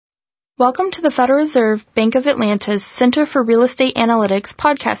Welcome to the Federal Reserve Bank of Atlanta's Center for Real Estate Analytics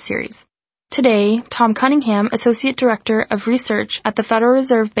podcast series. Today, Tom Cunningham, Associate Director of Research at the Federal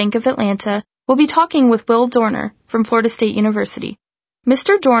Reserve Bank of Atlanta, will be talking with Will Dorner from Florida State University.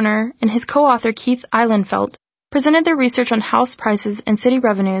 Mr. Dorner and his co-author Keith Eilenfeld presented their research on house prices and city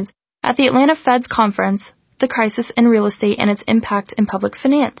revenues at the Atlanta Fed's conference, The Crisis in Real Estate and Its Impact in Public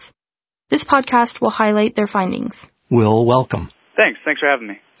Finance. This podcast will highlight their findings. Will, welcome. Thanks for having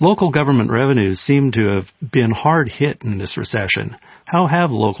me. Local government revenues seem to have been hard hit in this recession. How have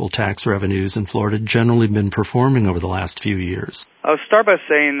local tax revenues in Florida generally been performing over the last few years? I'll start by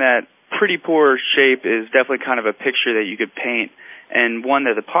saying that pretty poor shape is definitely kind of a picture that you could paint, and one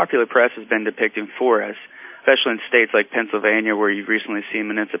that the popular press has been depicting for us, especially in states like Pennsylvania, where you've recently seen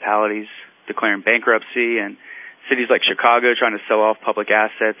municipalities declaring bankruptcy and cities like Chicago trying to sell off public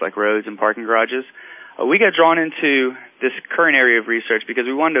assets like roads and parking garages. We got drawn into this current area of research because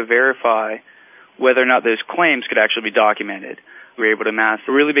we wanted to verify whether or not those claims could actually be documented. We were able to amass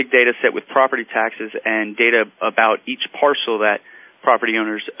a really big data set with property taxes and data about each parcel that property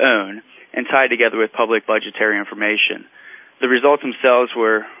owners own and tie it together with public budgetary information. The results themselves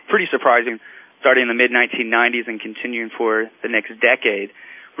were pretty surprising. Starting in the mid-1990s and continuing for the next decade,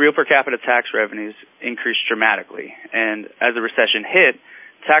 real per capita tax revenues increased dramatically. And as the recession hit,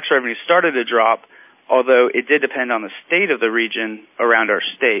 tax revenues started to drop, although it did depend on the state of the region around our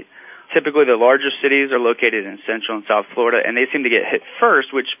state. Typically, the larger cities are located in Central and South Florida, and they seem to get hit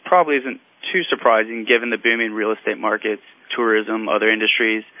first, which probably isn't too surprising given the booming real estate markets, tourism, other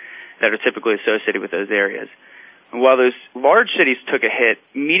industries that are typically associated with those areas. And while those large cities took a hit,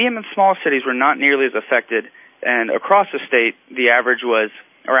 medium and small cities were not nearly as affected, and across the state, the average was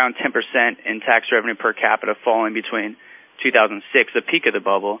around 10% in tax revenue per capita, falling between 2006, the peak of the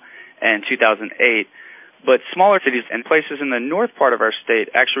bubble, and 2008. But smaller cities and places in the north part of our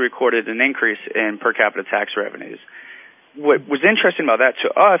state actually recorded an increase in per capita tax revenues. What was interesting about that to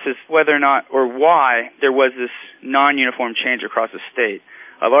us is whether or not or why there was this non-uniform change across the state.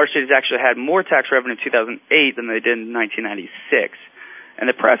 Large cities actually had more tax revenue in 2008 than they did in 1996. And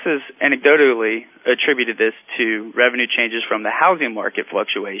the press has anecdotally attributed this to revenue changes from the housing market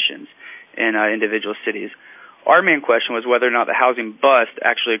fluctuations in individual cities. Our main question was whether or not the housing bust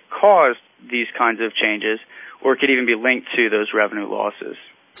actually caused these kinds of changes or could even be linked to those revenue losses.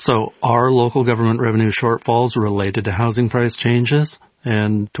 So are local government revenue shortfalls related to housing price changes?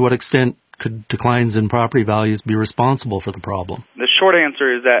 And to what extent could declines in property values be responsible for the problem? The short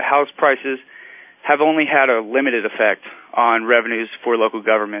answer is that house prices have only had a limited effect on revenues for local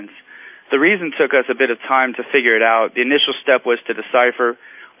governments. The reason took us a bit of time to figure it out. The initial step was to decipher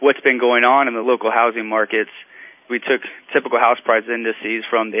what's been going on in the local housing markets. We took typical house price indices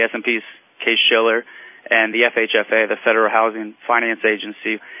from the S&P's Case-Shiller and the FHFA, the Federal Housing Finance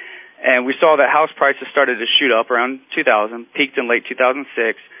Agency, and we saw that house prices started to shoot up around 2000, peaked in late 2006,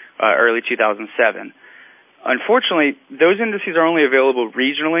 early 2007. Unfortunately, those indices are only available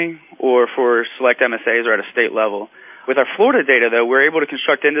regionally or for select MSAs or at a state level. With our Florida data, though, we're able to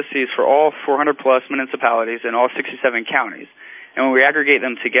construct indices for all 400-plus municipalities in all 67 counties. And when we aggregate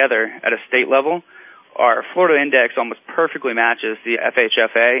them together at a state level, our Florida index almost perfectly matches the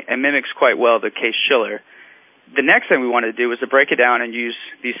FHFA and mimics quite well the Case-Shiller. The next thing we wanted to do was to break it down and use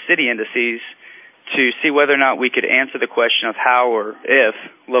these city indices to see whether or not we could answer the question of how or if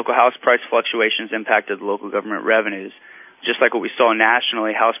local house price fluctuations impacted local government revenues. Just like what we saw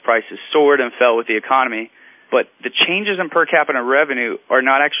nationally, house prices soared and fell with the economy, but the changes in per capita revenue are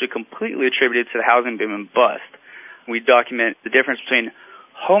not actually completely attributed to the housing boom and bust. We document the difference between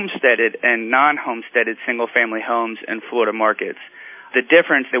homesteaded and non-homesteaded single-family homes in Florida markets. The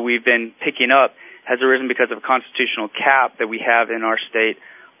difference that we've been picking up has arisen because of a constitutional cap that we have in our state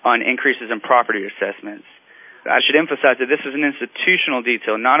on increases in property assessments. I should emphasize that this is an institutional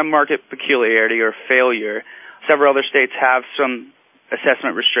detail, not a market peculiarity or failure. Several other states have some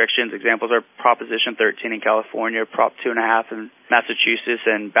assessment restrictions. Examples are Proposition 13 in California, Prop 2.5 in Massachusetts,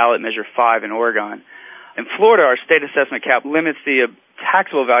 and Ballot Measure 5 in Oregon. In Florida, our state assessment cap limits the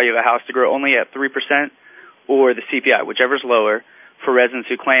taxable value of a house to grow only at 3% or the CPI, whichever is lower, for residents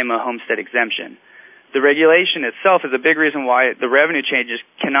who claim a homestead exemption. The regulation itself is a big reason why the revenue changes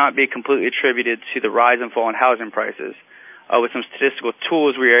cannot be completely attributed to the rise and fall in housing prices. With some statistical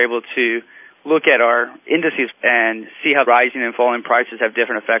tools, we are able to look at our indices and see how rising and falling prices have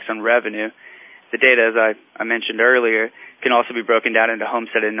different effects on revenue. The data, as I mentioned earlier, can also be broken down into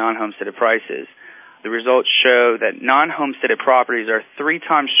homesteaded and non-homesteaded prices. The results show that non-homesteaded properties are 3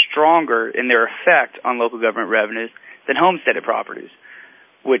 times stronger in their effect on local government revenues than homesteaded properties,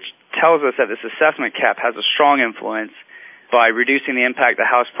 which tells us that this assessment cap has a strong influence. by reducing the impact the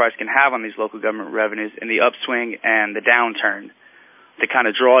house price can have on these local government revenues in the upswing and the downturn. To kind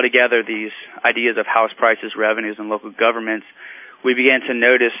of draw together these ideas of house prices, revenues, and local governments, we began to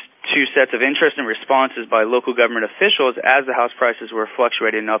notice two sets of interest and responses by local government officials as the house prices were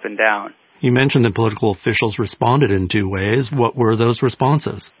fluctuating up and down. You mentioned that political officials responded in two ways. What were those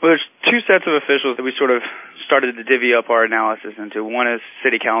responses? Well, there's two sets of officials that we sort of started to divvy up our analysis into. One is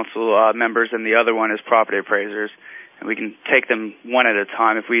city council members, and the other one is property appraisers. And we can take them one at a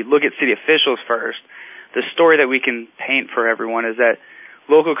time. If we look at city officials first, the story that we can paint for everyone is that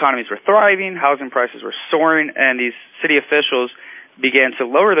local economies were thriving, housing prices were soaring, and these city officials began to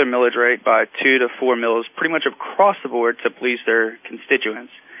lower their millage rate by 2 to 4 mills pretty much across the board to please their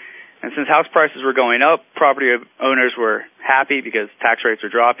constituents. And since house prices were going up, property owners were happy because tax rates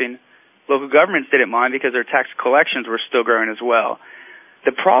were dropping. Local governments didn't mind because their tax collections were still growing as well.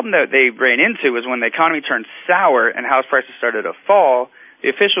 The problem that they ran into was when the economy turned sour and house prices started to fall,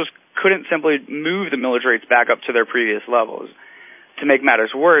 the officials couldn't simply move the millage rates back up to their previous levels. To make matters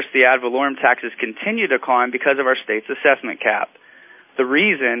worse, the ad valorem taxes continue to climb because of our state's assessment cap. The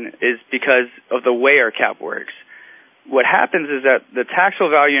reason is because of the way our cap works. What happens is that the taxable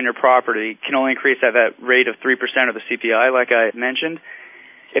value in your property can only increase at that rate of 3% of the CPI, like I mentioned.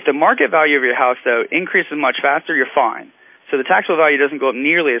 If the market value of your house, though, increases much faster, you're fine. So the taxable value doesn't go up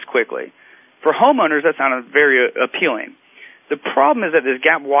nearly as quickly. For homeowners, that sounded very appealing. The problem is that this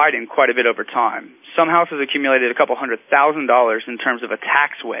gap widened quite a bit over time. Some houses accumulated a couple $100,000 in terms of a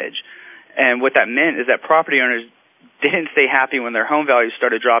tax wedge. And what that meant is that property owners didn't stay happy when their home values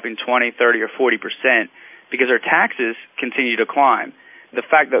started dropping 20, 30, or 40%. Because their taxes continue to climb. The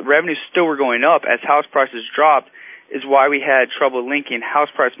fact that revenues still were going up as house prices dropped is why we had trouble linking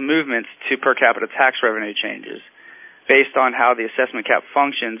house price movements to per capita tax revenue changes. Based on how the assessment cap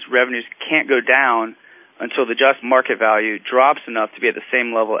functions, revenues can't go down until the just market value drops enough to be at the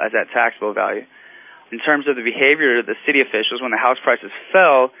same level as that taxable value. In terms of the behavior of the city officials, when the house prices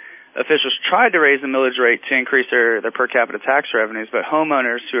fell, officials tried to raise the millage rate to increase their per capita tax revenues, but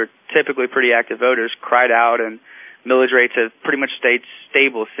homeowners, who are typically pretty active voters, cried out, and millage rates have pretty much stayed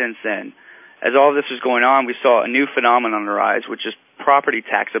stable since then. As all of this was going on, we saw a new phenomenon arise, which is property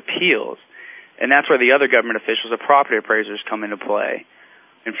tax appeals. And that's where the other government officials, the property appraisers, come into play.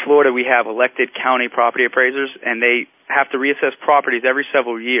 In Florida, we have elected county property appraisers, and they have to reassess properties every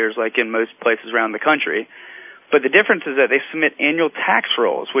several years, like in most places around the country. But the difference is that they submit annual tax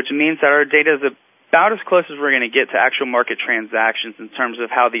rolls, which means that our data is about as close as we're going to get to actual market transactions in terms of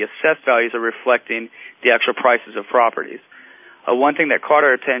how the assessed values are reflecting the actual prices of properties. One thing that caught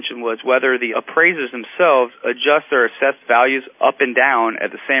our attention was whether the appraisers themselves adjust their assessed values up and down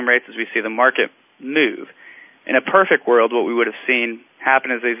at the same rates as we see the market move. In a perfect world, what we would have seen happen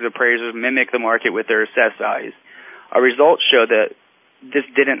is these appraisers mimic the market with their assessed values. Our results show that this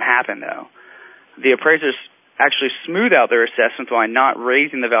didn't happen, though. The appraisers actually smooth out their assessments by not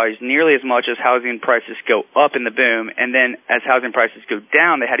raising the values nearly as much as housing prices go up in the boom, and then as housing prices go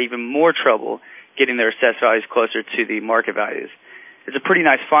down, they had even more trouble getting their assessed values closer to the market values. It's a pretty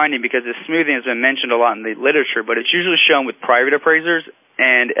nice finding because this smoothing has been mentioned a lot in the literature, but it's usually shown with private appraisers,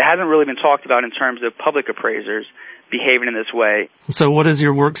 and it hasn't really been talked about in terms of public appraisers behaving in this way. So what does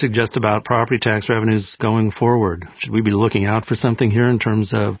your work suggest about property tax revenues going forward? Should we be looking out for something here in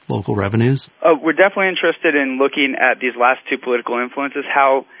terms of local revenues? We're definitely interested in looking at these last two political influences,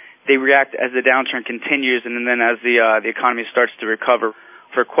 how they react as the downturn continues and then as the economy starts to recover.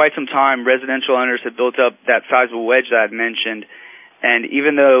 For quite some time, residential owners had built up that sizable wedge that I mentioned, and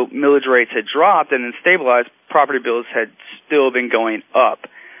even though millage rates had dropped and then stabilized, property bills had still been going up.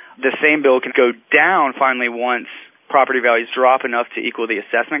 The same bill can go down finally once property values drop enough to equal the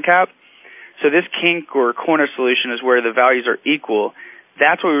assessment cap. So this kink or corner solution is where the values are equal.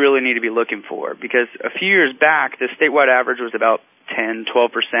 That's what we really need to be looking for, because a few years back, the statewide average was about 10,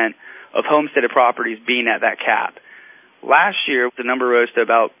 12% of homesteaded properties being at that cap. Last year, the number rose to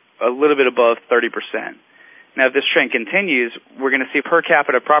about a little bit above 30%. Now, if this trend continues, we're going to see per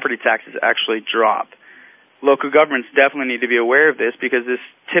capita property taxes actually drop. Local governments definitely need to be aware of this because this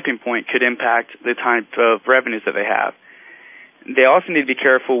tipping point could impact the type of revenues that they have. They also need to be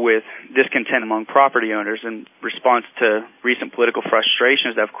careful with discontent among property owners in response to recent political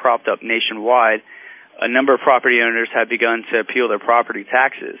frustrations that have cropped up nationwide. A number of property owners have begun to appeal their property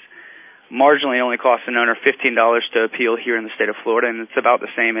taxes. Marginally only costs an owner $15 to appeal here in the state of Florida, and it's about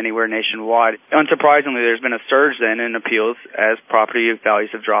the same anywhere nationwide. Unsurprisingly, there's been a surge then in appeals as property values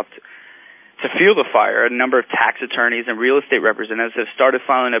have dropped. To fuel the fire, a number of tax attorneys and real estate representatives have started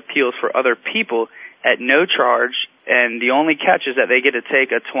filing appeals for other people at no charge, and the only catch is that they get to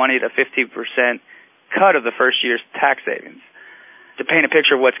take a 20 to 50% cut of the first year's tax savings. To paint a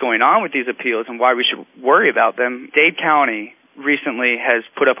picture of what's going on with these appeals and why we should worry about them, Dade County recently has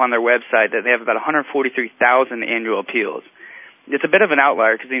put up on their website that they have about 143,000 annual appeals. It's a bit of an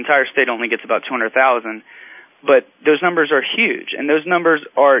outlier because the entire state only gets about 200,000, but those numbers are huge, and those numbers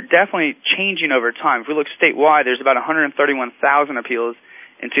are definitely changing over time. If we look statewide, there's about 131,000 appeals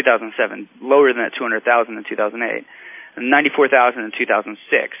in 2007, lower than that 200,000 in 2008, and 94,000 in 2006.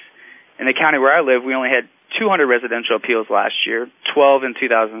 In the county where I live, we only had 200 residential appeals last year, 12 in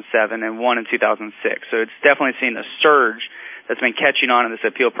 2007, and 1 in 2006. So it's definitely seen a surge that's been catching on in this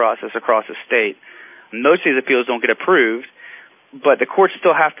appeal process across the state. Most of these appeals don't get approved, but the courts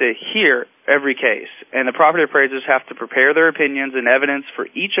still have to hear every case, and the property appraisers have to prepare their opinions and evidence for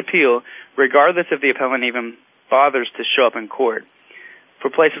each appeal, regardless if the appellant even bothers to show up in court. For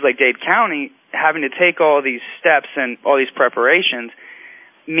places like Dade County, having to take all these steps and all these preparations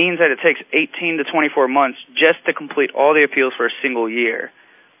means that it takes 18 to 24 months just to complete all the appeals for a single year.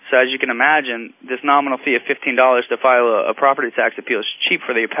 So as you can imagine, this nominal fee of $15 to file a property tax appeal is cheap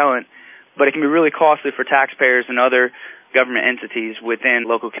for the appellant, but it can be really costly for taxpayers and other government entities within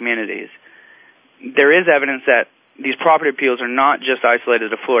local communities. There is evidence that these property appeals are not just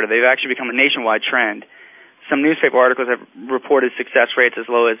isolated to Florida. They've actually become a nationwide trend. Some newspaper articles have reported success rates as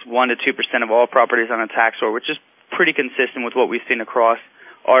low as 1% to 2% of all properties on a tax roll, which is pretty consistent with what we've seen across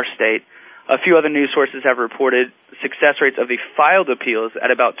our state. A few other news sources have reported success rates of the filed appeals at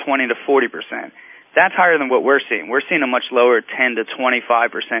about 20 to 40%. That's higher than what we're seeing. We're seeing a much lower 10 to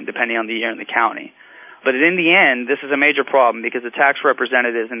 25% depending on the year in the county. But in the end, this is a major problem because the tax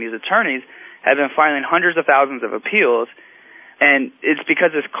representatives and these attorneys have been filing hundreds of thousands of appeals, and it's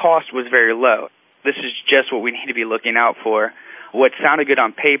because this cost was very low. This is just what we need to be looking out for. What sounded good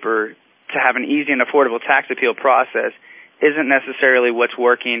on paper to have an easy and affordable tax appeal process isn't necessarily what's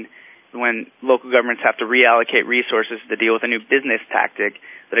working when local governments have to reallocate resources to deal with a new business tactic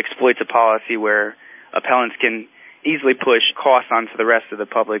that exploits a policy where appellants can easily push costs onto the rest of the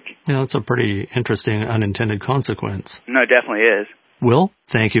public. Yeah, that's a pretty interesting unintended consequence. No, it definitely is. Will,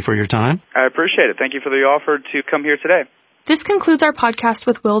 thank you for your time. I appreciate it. Thank you for the offer to come here today. This concludes our podcast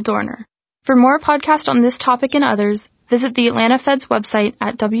with Will Dorner. For more podcasts on this topic and others, visit the Atlanta Fed's website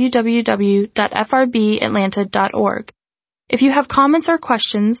at www.frbatlanta.org. If you have comments or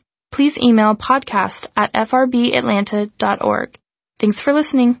questions, please email podcast@frbatlanta.org. Thanks for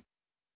listening.